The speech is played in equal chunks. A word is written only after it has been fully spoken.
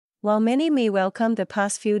While many may welcome the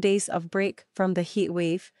past few days of break from the heat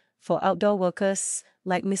wave, for outdoor workers,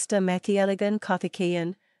 like Mr. Machieligan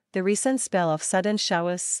Karthikeyan, the recent spell of sudden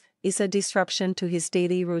showers is a disruption to his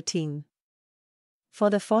daily routine.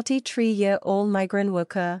 For the 43-year-old migrant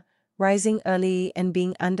worker, rising early and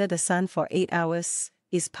being under the sun for 8 hours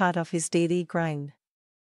is part of his daily grind.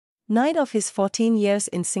 9 of his 14 years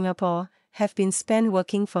in Singapore have been spent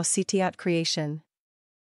working for City Art Creation,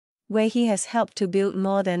 where he has helped to build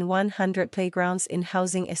more than 100 playgrounds in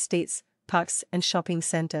housing estates, parks and shopping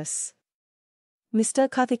centres. Mr.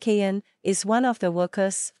 Karthikeyan is one of the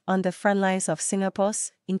workers on the front lines of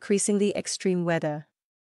Singapore's increasingly extreme weather.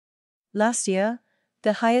 Last year,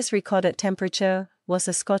 the highest recorded temperature was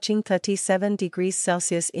a scorching 37 degrees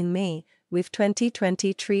Celsius in May, with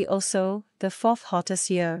 2023 also the fourth hottest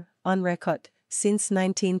year on record since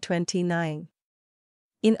 1929.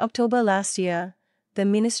 In October last year, the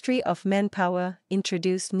Ministry of Manpower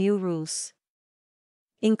introduced new rules,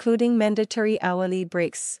 including mandatory hourly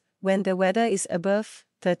breaks when the weather is above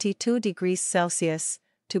 32 degrees Celsius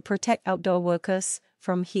to protect outdoor workers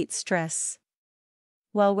from heat stress.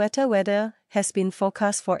 While wetter weather has been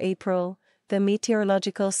forecast for April, the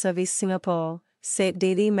Meteorological Service Singapore said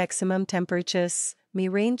daily maximum temperatures may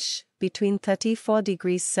range between 34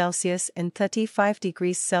 degrees Celsius and 35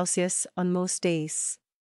 degrees Celsius on most days.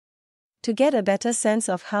 To get a better sense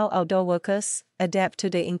of how outdoor workers adapt to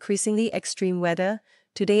the increasingly extreme weather,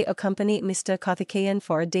 today accompanied Mr. Karthikeyan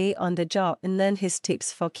for a day on the job and learned his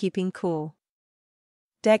tips for keeping cool.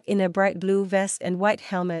 Decked in a bright blue vest and white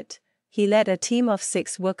helmet, he led a team of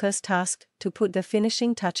 6 workers tasked to put the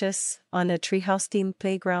finishing touches on a treehouse-themed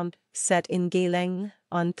playground set in Geylang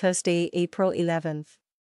on Thursday, April 11th.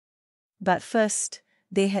 But first,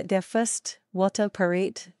 they had their first water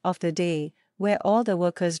parade of the day, where all the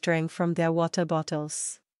workers drank from their water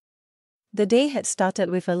bottles. The day had started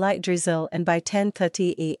with a light drizzle, and by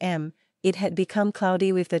 10:30 a.m., it had become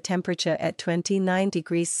cloudy with the temperature at 29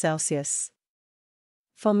 degrees Celsius.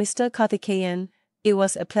 For Mr. Karthikeyan, it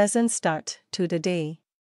was a pleasant start to the day.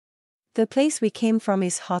 The place we came from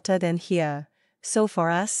is hotter than here, so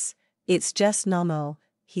for us, it's just normal,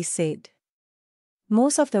 he said.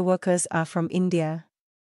 Most of the workers are from India,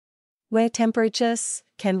 where temperatures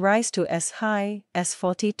can rise to as high as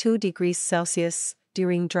 42 degrees Celsius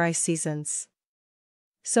during dry seasons.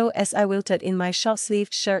 So as I wilted in my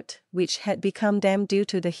short-sleeved shirt, which had become damp due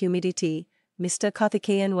to the humidity, Mr.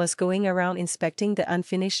 Karthikeyan was going around inspecting the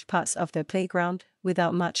unfinished parts of the playground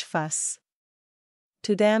without much fuss.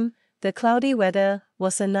 To them, the cloudy weather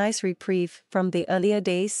was a nice reprieve from the earlier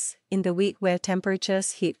days in the week where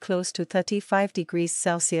temperatures hit close to 35 degrees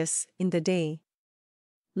Celsius in the day.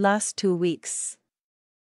 Last 2 weeks.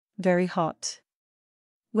 Very hot.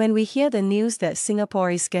 When we hear the news that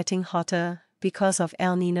Singapore is getting hotter because of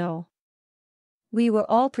El Nino, we were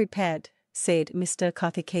all prepared, said Mr.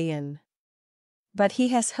 Karthikeyan. But he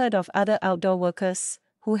has heard of other outdoor workers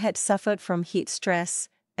who had suffered from heat stress,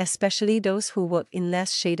 especially those who work in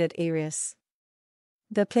less shaded areas.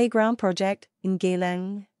 The playground project in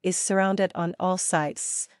Geylang is surrounded on all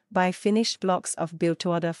sides by finished blocks of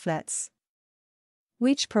built-to-order flats,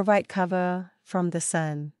 which provide cover from the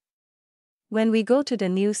sun. When we go to the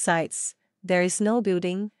new sites, there is no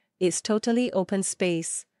building, it's totally open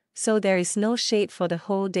space, so there is no shade for the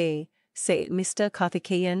whole day, said Mr.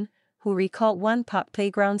 Karthikeyan, who recalled one park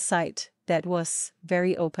playground site that was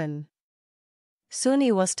very open. Soon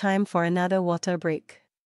it was time for another water break.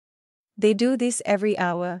 They do this every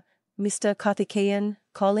hour, Mr. Karthikeyan,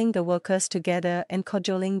 calling the workers together and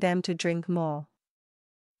cajoling them to drink more.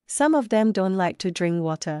 Some of them don't like to drink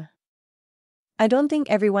water. I don't think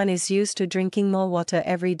everyone is used to drinking more water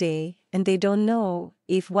every day, and they don't know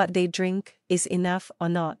if what they drink is enough or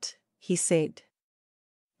not, he said.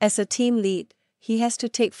 As a team lead, he has to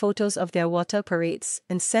take photos of their water parades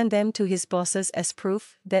and send them to his bosses as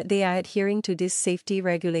proof that they are adhering to this safety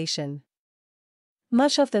regulation.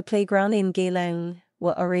 Much of the playground in Geylang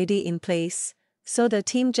were already in place, so the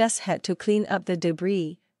team just had to clean up the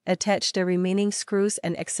debris, attach the remaining screws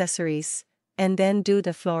and accessories, and then do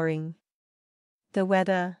the flooring. The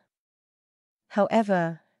weather,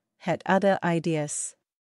 however, had other ideas.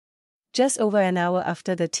 Just over an hour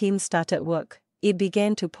after the team started work, it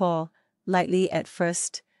began to pour, lightly at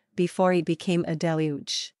first, before it became a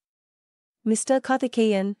deluge. Mr.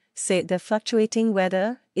 Karthikeyan said the fluctuating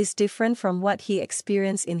weather is different from what he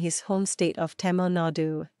experienced in his home state of Tamil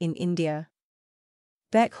Nadu in India.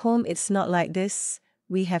 Back home it's not like this,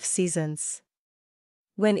 we have seasons.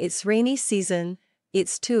 When it's rainy season,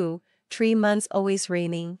 it's 2-3 months always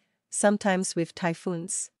raining, sometimes with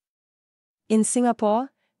typhoons. In Singapore,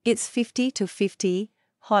 it's 50 to 50,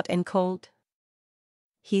 hot and cold,"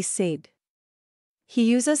 he said. He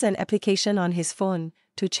uses an application on his phone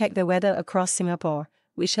to check the weather across Singapore,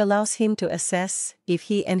 which allows him to assess if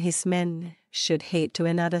he and his men should head to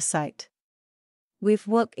another site. With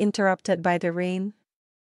work interrupted by the rain,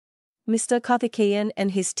 Mr. Karthikeyan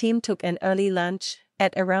and his team took an early lunch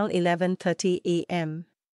at around 11:30 a.m.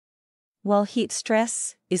 While heat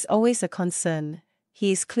stress is always a concern,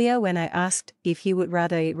 he is clear when I asked if he would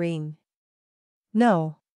rather it rain.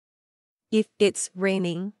 "No. If it's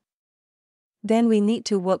raining, then we need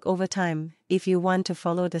to work overtime if you want to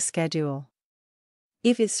follow the schedule.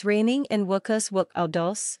 If it's raining and workers work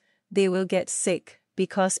outdoors, they will get sick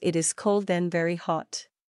because it is cold then very hot.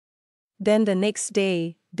 Then the next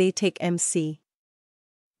day, they take MC."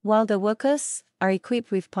 While the workers are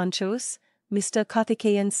equipped with ponchos, Mr.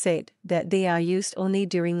 Karthikeyan said that they are used only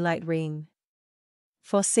during light rain.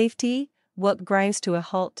 For safety, work grinds to a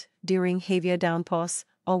halt during heavier downpours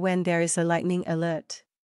or when there is a lightning alert.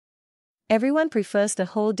 "Everyone prefers the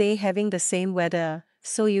whole day having the same weather,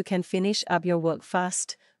 so you can finish up your work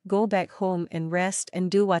fast, go back home and rest and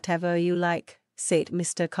do whatever you like," said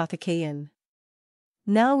Mr. Karthikeyan.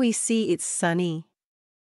 Now we see it's sunny,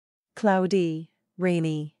 cloudy,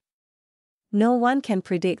 rainy. No one can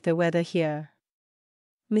predict the weather here.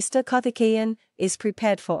 Mr. Karthikeyan is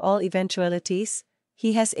prepared for all eventualities.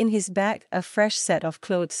 He has in his bag a fresh set of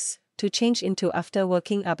clothes to change into after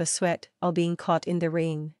working up a sweat or being caught in the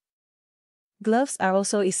rain. Gloves are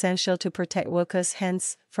also essential to protect workers'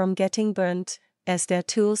 hands from getting burnt, as their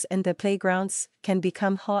tools and the playgrounds can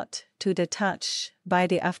become hot to the touch by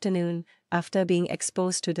the afternoon after being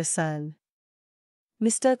exposed to the sun.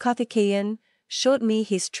 Mr. Karthikeyan showed me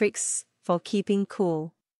his tricks for keeping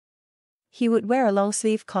cool. He would wear a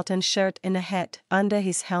long-sleeve cotton shirt and a hat under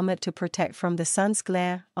his helmet to protect from the sun's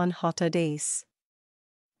glare on hotter days.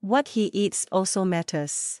 What he eats also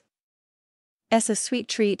matters. As a sweet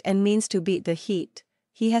treat and means to beat the heat,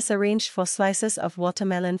 he has arranged for slices of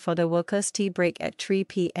watermelon for the workers' tea break at 3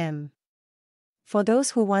 p.m. For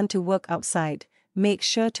those who want to work outside, make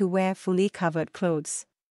sure to wear fully covered clothes.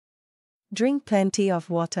 Drink plenty of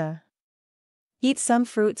water. Eat some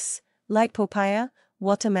fruits, like papaya,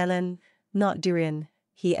 watermelon, not durian,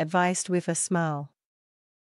 he advised with a smile.